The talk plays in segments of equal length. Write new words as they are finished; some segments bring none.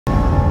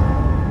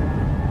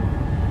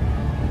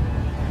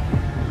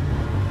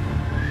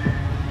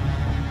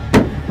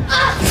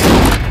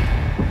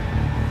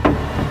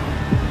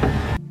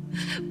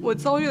我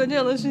遭遇了这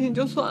样的事情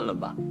就算了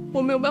吧，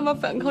我没有办法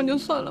反抗就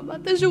算了吧，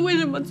但是为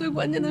什么最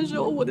关键的时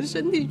候我的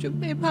身体却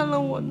背叛了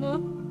我呢？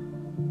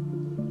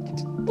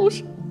都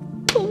是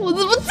我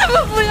怎么这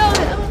么不要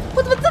脸？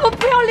我怎么这么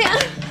不要脸？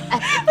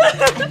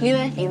李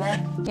薇，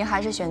你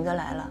还是选择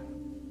来了。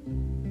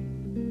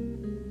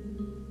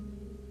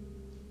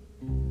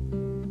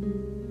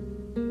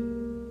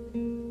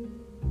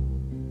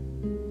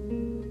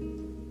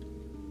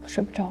我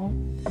睡不着，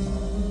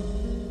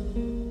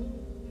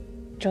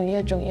整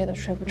夜的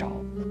睡不着，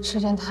时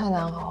间太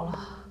难熬了。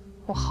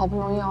我好不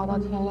容易熬到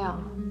天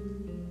亮，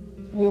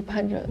我又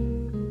盼着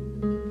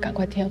赶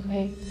快天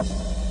黑。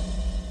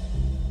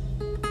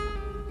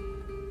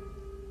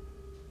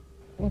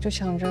我就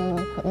想着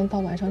可能到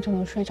晚上就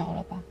能睡着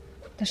了吧，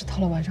但是到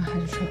了晚上还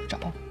是睡不着。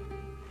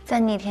在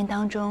那天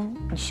当中，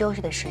你休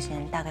息的时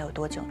间大概有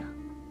多久呢？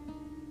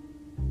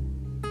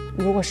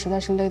如果实在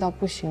是累到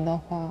不行的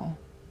话，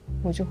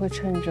我就会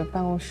趁着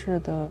办公室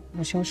的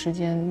午休时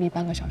间眯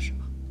半个小时吧。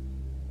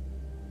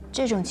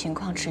这种情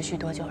况持续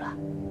多久了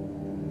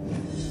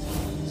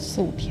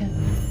？4、5天。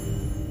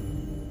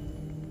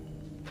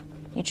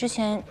你之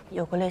前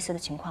有过类似的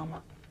情况吗？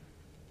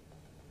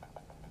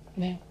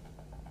没有。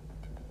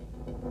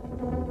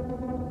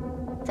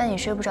在你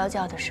睡不着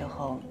觉的时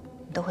候，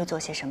你都会做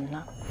些什么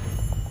呢？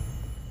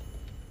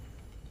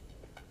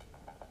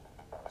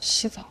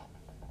洗澡，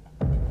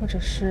或者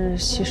是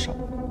洗手。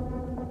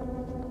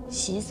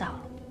洗澡。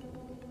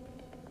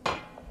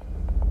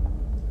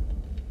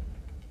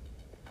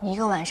你一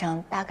个晚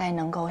上大概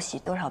能够洗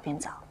多少遍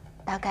澡？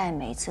大概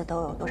每一次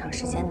都有多长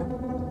时间呢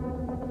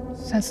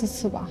？3、4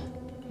次吧，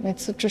每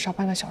次至少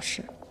半个小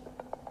时。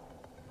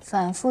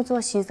反复做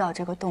洗澡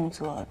这个动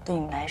作对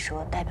你来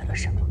说代表了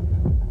什么？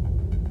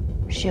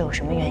是有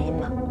什么原因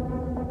吗？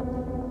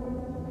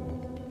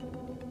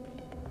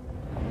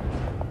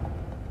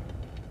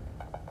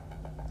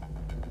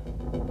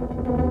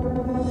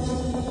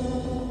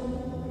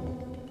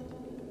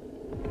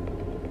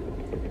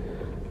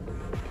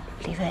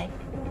李薇，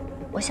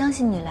我相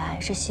信你来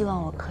是希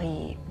望我可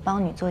以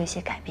帮你做一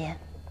些改变。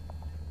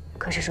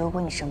可是如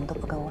果你什么都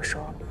不跟我说，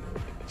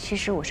其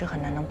实我是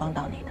很难能帮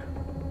到你的。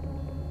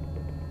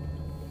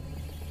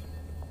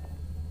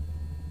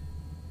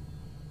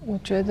我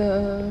觉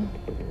得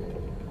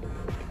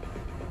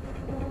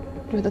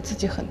自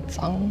己很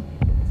脏。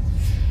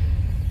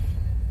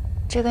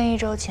这跟1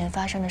周前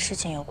发生的事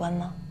情有关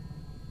吗？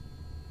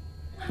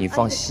你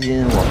放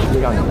心，我不会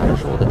让你难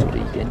受的，就这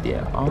一点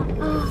点啊。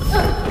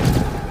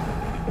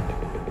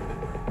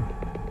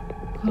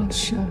何老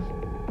师，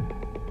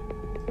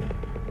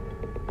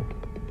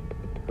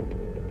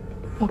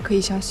我可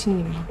以相信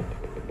你吗？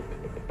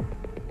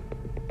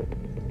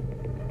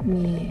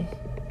你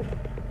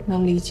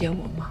能理解我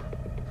吗？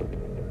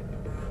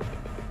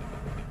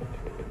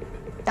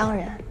当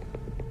然，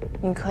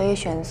你可以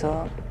选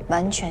择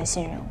完全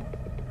信任我。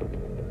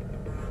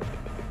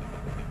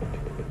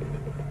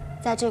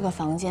在这个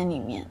房间里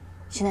面，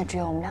现在只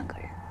有我们2个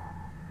人，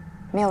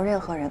没有任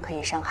何人可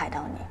以伤害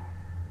到你。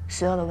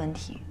所有的问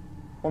题，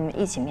我们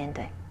一起面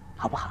对，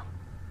好不好？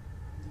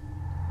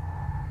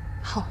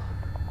好。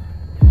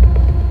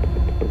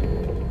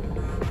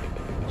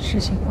事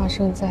情发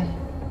生在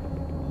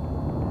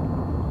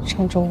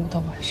上周5的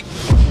晚上。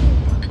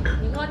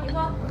你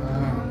说。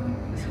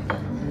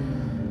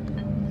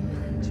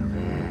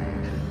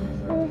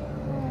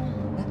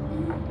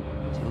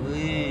小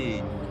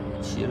薇，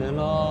起来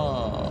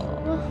了。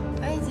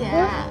薇姐，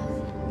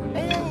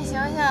薇姐，你醒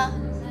醒！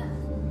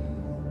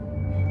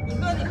你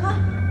喝。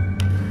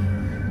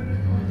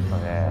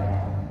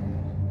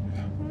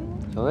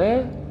小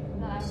薇，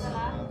再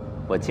来，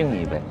我敬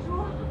你一杯。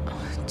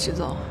齐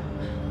总，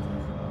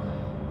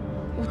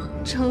我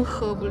真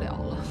喝不了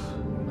了。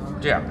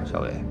这样，小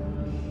薇，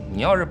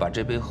你要是把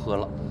这杯喝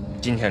了，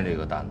今天这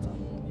个单子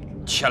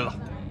签了。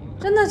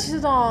真的，齐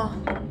总？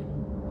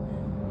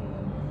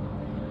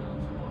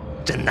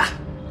真的，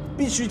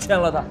必须签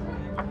了它。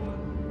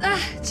哎，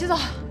齐总，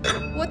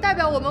我代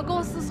表我们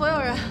公司所有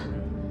人，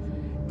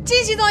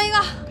敬齐总一个。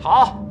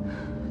好。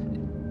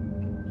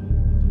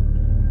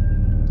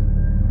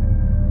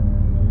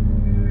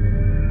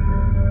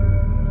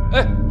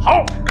哎，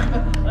好。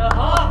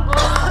好。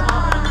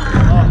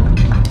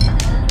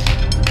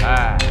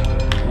哎，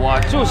我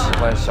就喜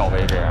欢小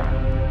薇这样，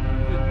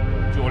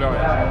酒量也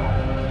好，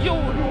业务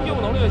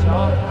能力也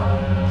强。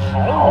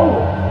好。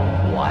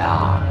我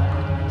呀，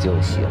就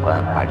喜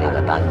欢把这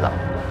个单子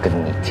跟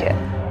你签。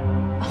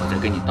我再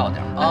给你倒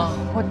点啊！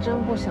我真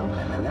不行。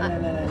来，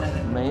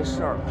没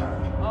事儿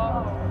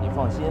啊，你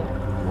放心，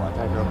我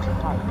在这儿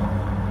看着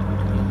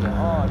你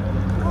啊，你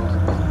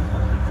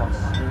放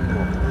心，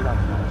我不会让你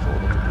难受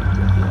的，这一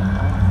点点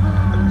啊。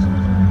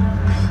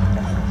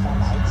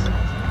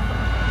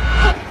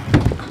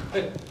哎，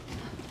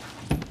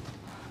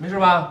没事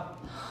吧？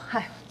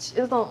嗨，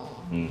齐总，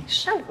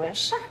事没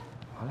事。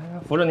好，来，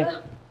扶着你。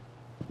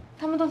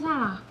他们都散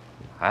了。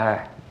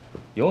哎，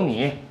有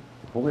你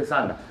不会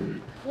散的。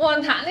我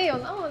哪里有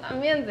那么大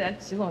面子呀，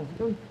齐总，你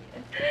就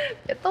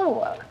别逗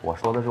我了。我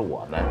说的是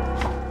我们。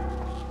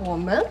我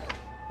们？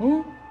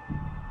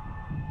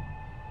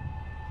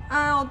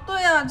哎呦，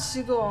对啊，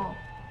齐总，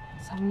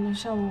咱们的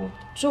项目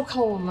就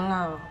靠我们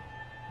俩。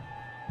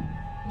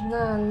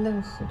那个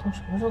合同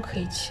什么时候可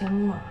以签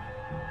嘛？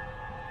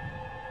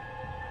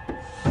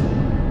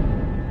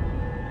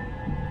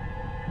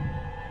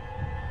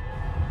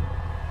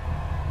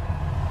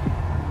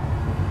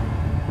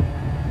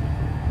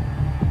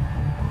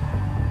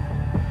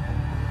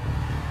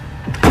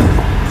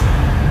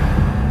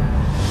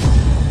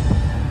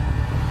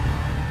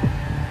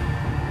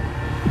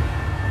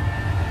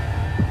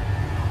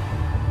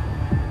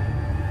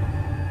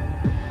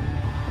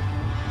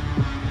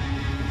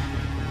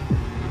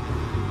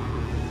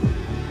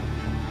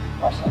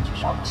我先去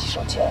上个洗手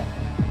间。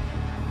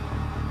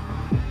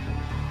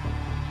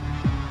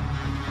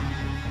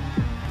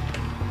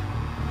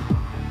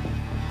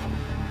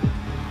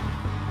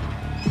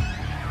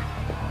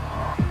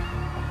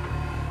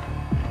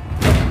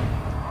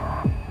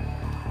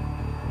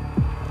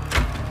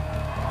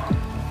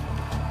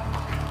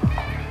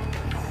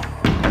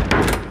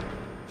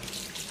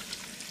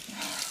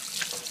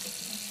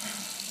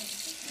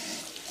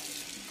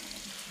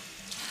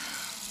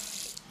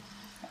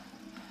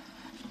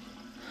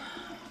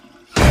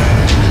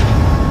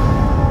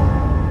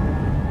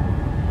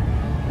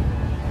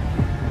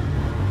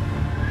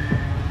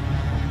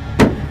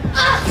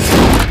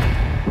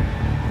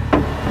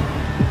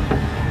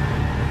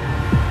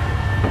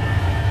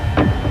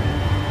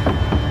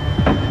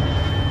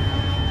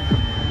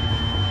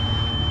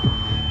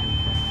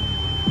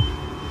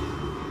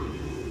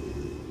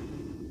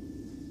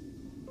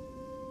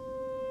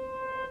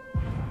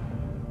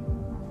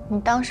你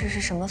当时是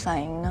什么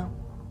反应呢？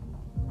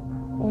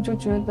我就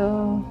觉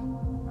得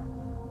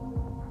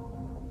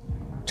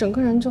整个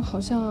人就好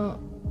像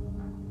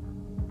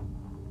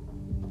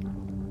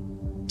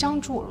僵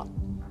住了，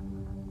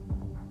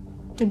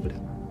动不了。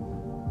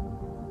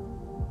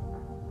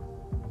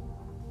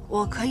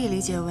我可以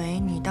理解为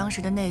你当时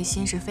的内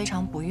心是非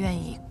常不愿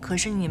意，可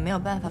是你没有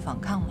办法反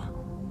抗吗？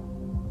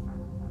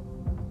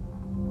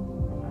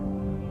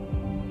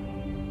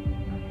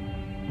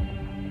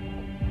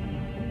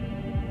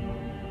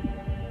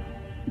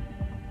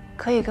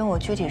可以跟我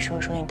具体说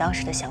说你当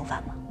时的想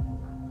法吗？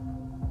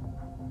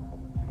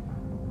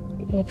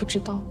我不知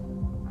道，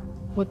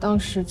我当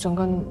时整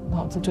个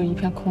脑子就一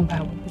片空白，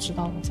我不知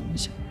道我怎么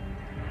想。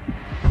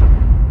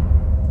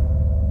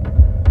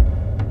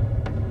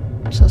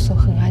厕所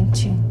很安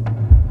静，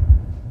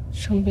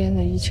身边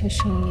的一切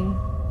声音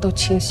都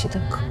清晰的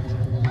可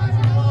怕。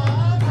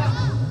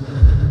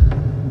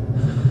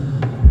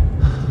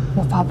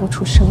我发不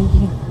出声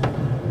音，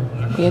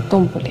我也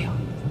动不了。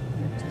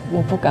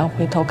我不敢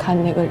回头看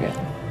那个人，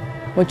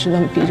我只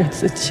能逼着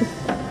自己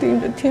盯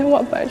着天花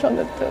板上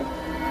的灯，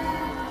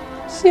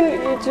心里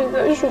一直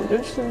在数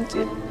着时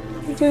间，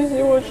就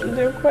希望时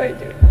间快一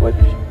点过去，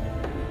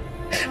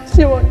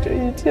希望这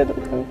一切都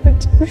赶快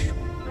结束。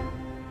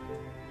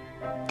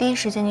第一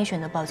时间你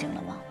选择报警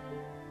了吗？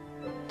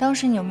当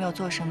时你有没有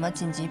做什么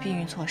紧急避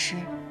孕措施？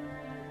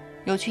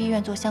有去医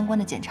院做相关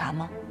的检查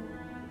吗？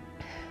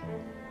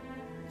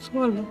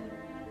做了，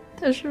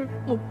但是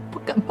我不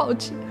敢报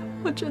警，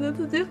我觉得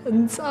自己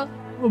很脏，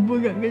我不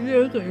敢跟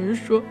任何人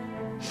说，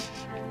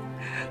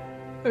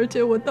而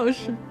且我当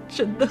时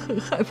真的很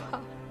害怕，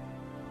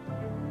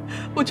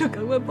我就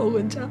赶快跑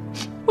回家，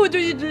我就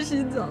一直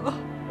洗澡，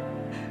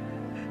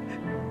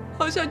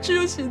好像只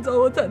有洗澡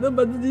我才能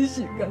把自己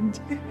洗干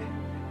净。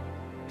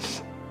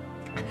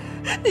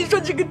你说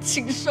这个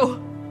禽兽，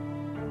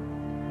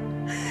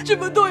这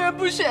么多人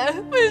不选，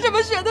为什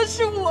么选的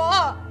是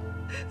我？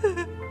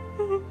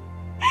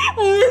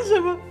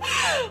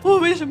我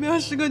为什么要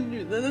是个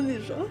女的呢？你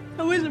说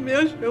他为什么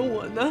要选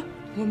我呢？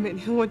我每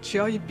天我只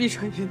要一闭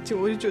上眼睛，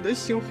我就觉得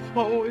心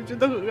慌，我就觉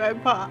得很害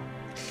怕，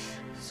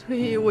所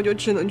以我就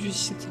只能去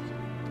洗澡，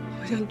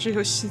好像只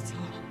有洗澡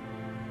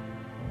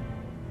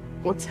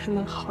我才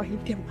能好一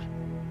点吧。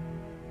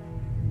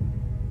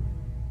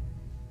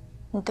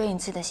你对你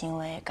自己的行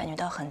为感觉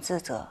到很自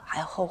责，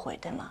还后悔，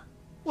对吗？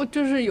我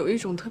就是有一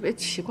种特别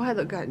奇怪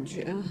的感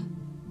觉，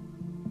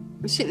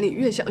我心里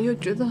越想越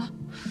觉得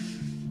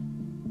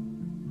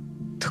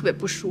特别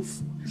不舒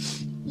服，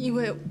因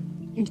为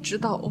你知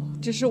道，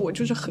其实我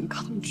就是很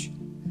抗拒，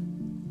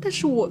但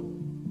是我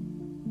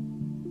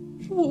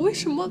为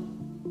什么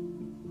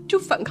就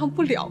反抗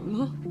不了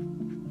呢？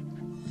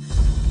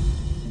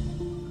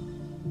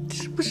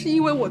是不是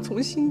因为我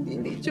从心底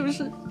里就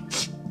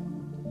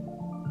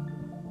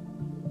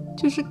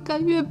是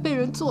甘愿被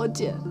人作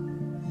践？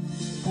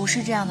不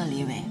是这样的，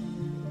李伟，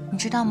你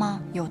知道吗？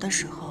有的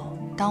时候，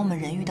当我们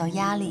人遇到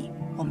压力，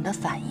我们的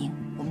反应，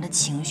我们的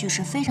情绪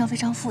是非常非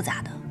常复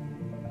杂的。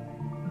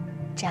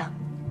这样，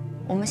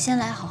我们先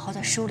来好好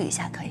的梳理一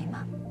下，可以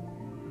吗？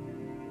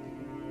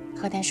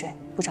喝点水，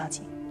不着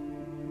急。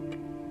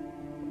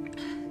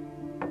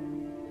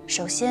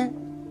首先，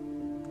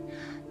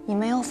你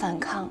没有反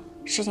抗，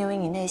是因为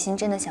你内心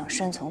真的想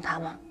顺从他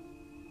吗？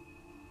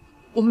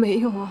我没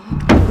有啊，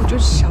我就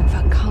是想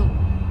反抗，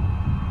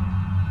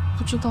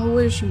不知道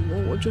为什么，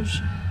我就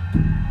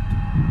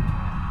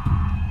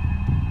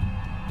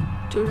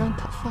让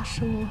它发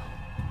生了。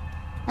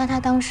那他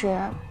当时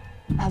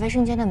把卫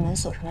生间的门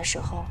锁上的时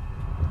候，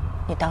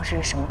你当时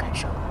是什么感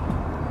受？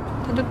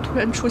他就突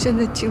然出现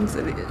在镜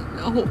子里，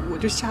然后我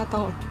就吓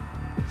到了，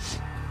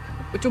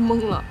我就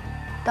懵了。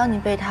当你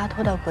被他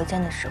拖到隔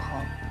间的时候，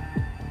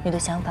你的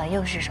想法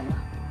又是什么？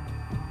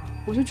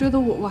我就觉得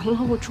我完了，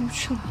我出不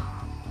去了。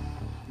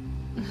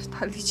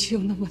他力气又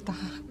那么大，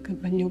根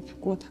本扭不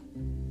过他。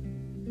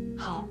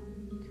好，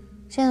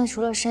现在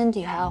除了身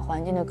体还有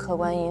环境的客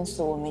观因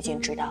素，我们已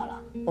经知道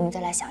了。我们再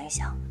来想一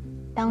想，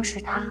当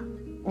时他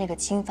那个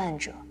侵犯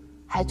者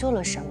还做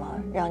了什么，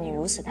让你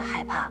如此的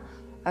害怕，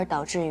而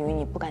导致于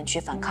你不敢去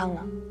反抗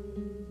呢？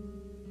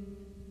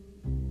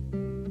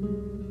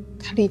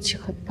他力气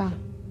很大，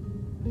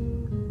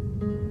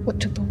我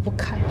这都不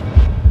开。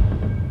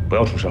不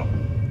要出声，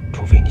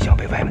除非你想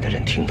被外面的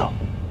人听到。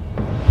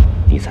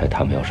你猜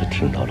他们要是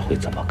听到了会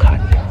怎么看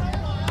你啊？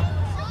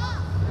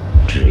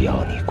只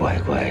要你乖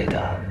乖的，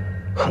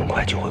很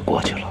快就会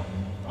过去了。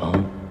啊？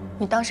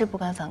你当时不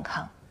敢反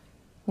抗，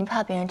你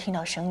怕别人听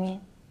到声音，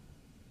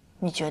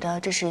你觉得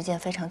这是一件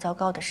非常糟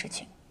糕的事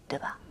情，对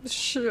吧？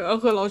是啊，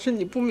何老师，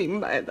你不明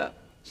白的。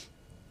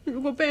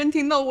如果被人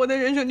听到，我的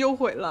人生就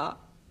毁了。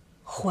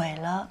毁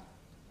了，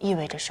意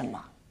味着什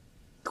么？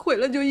毁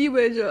了就意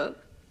味着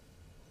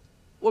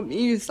我名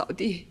誉扫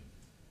地，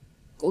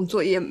工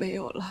作也没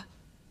有了，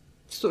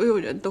所有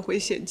人都会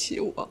嫌弃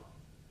我。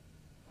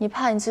你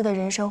怕你自己的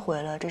人生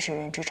毁了，这是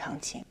人之常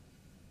情。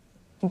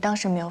你当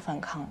时没有反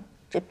抗，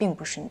这并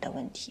不是你的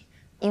问题，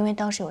因为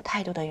当时有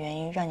太多的原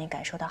因让你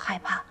感受到害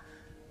怕，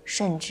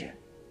甚至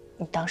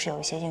你当时有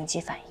一些应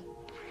激反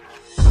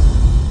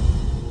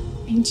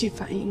应。应激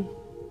反应？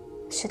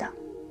是的，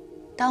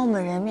当我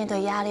们人面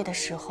对压力的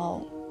时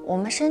候，我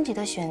们身体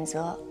的选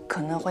择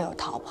可能会有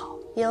逃跑，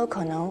也有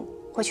可能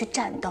会去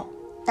战斗，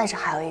但是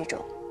还有一种，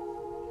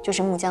就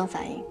是木僵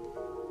反应，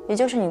也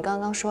就是你刚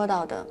刚说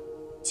到的，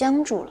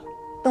僵住了，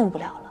动不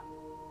了了。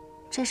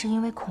这是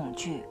因为恐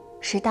惧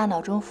使大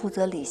脑中负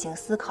责理性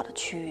思考的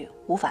区域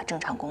无法正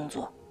常工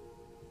作。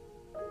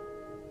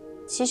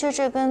其实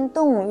这跟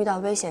动物遇到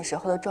危险时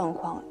候的状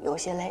况有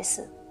些类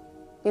似，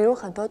比如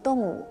很多动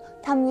物，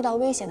它们遇到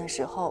危险的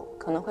时候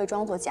可能会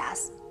装作假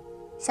死，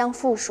像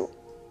负鼠，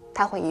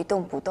它会一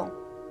动不动，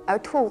而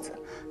兔子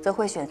则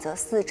会选择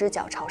四只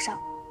脚朝上。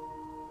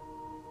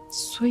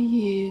所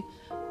以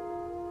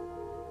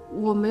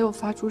我没有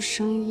发出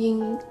声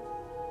音，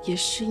也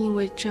是因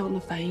为这样的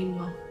反应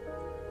吗？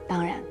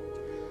当然，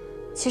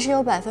其实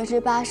有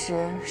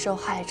80%受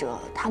害者，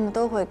他们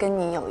都会跟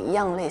你有一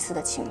样类似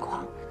的情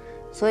况，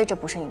所以这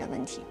不是你的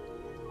问题。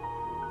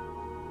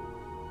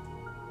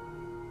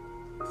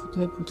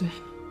不对，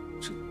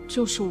这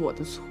就是我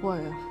的错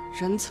呀！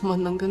人怎么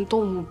能跟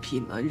动物比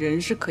呢？人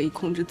是可以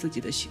控制自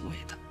己的行为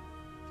的。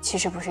其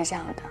实不是这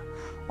样的，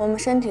我们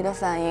身体的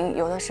反应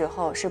有的时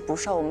候是不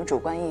受我们主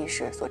观意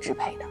识所支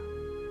配的。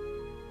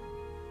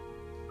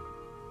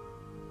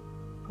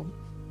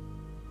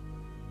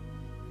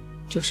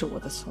就是我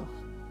的错，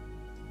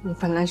我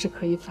本来是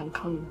可以反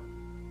抗的。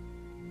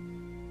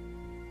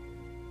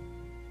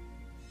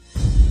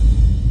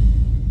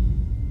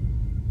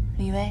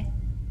李薇，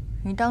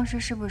你当时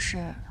是不是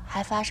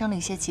还发生了一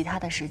些其他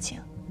的事情，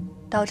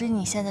导致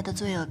你现在的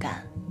罪恶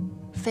感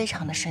非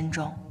常的深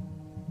重？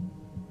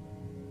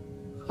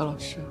何老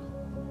师，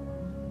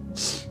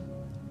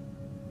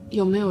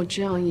有没有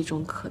这样一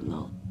种可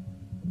能，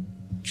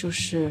就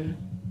是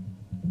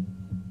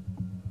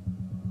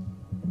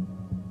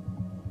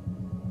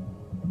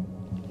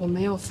我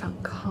没有反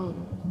抗，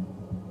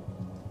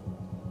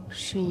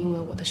是因为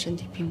我的身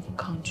体并不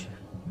抗拒？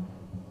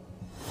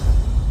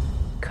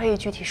可以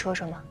具体说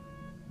说吗？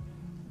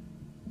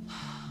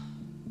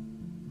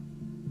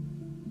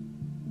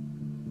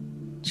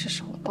只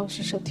是我当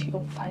时身体有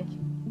反应。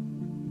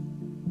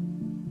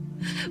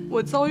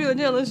我遭遇了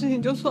这样的事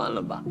情就算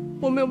了吧，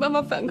我没有办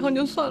法反抗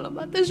就算了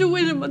吧，但是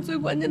为什么最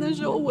关键的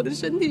时候我的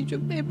身体却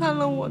背叛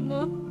了我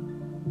呢？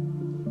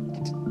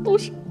都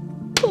是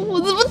我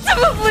怎么这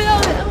么不要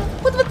脸？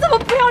我怎么这么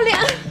不要脸？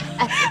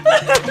哎，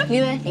李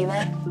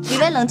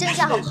薇，冷静一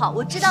下好不好？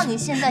我知道你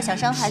现在想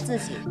伤害自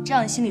己，这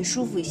样你心里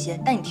舒服一些，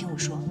但你听我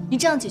说，你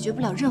这样解决不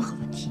了任何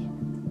问题。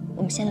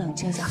我们先冷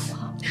静一下好不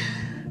好？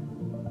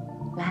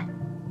来，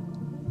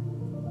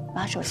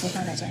把手心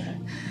放在这里，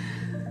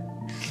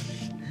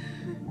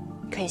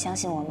可以相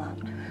信我吗？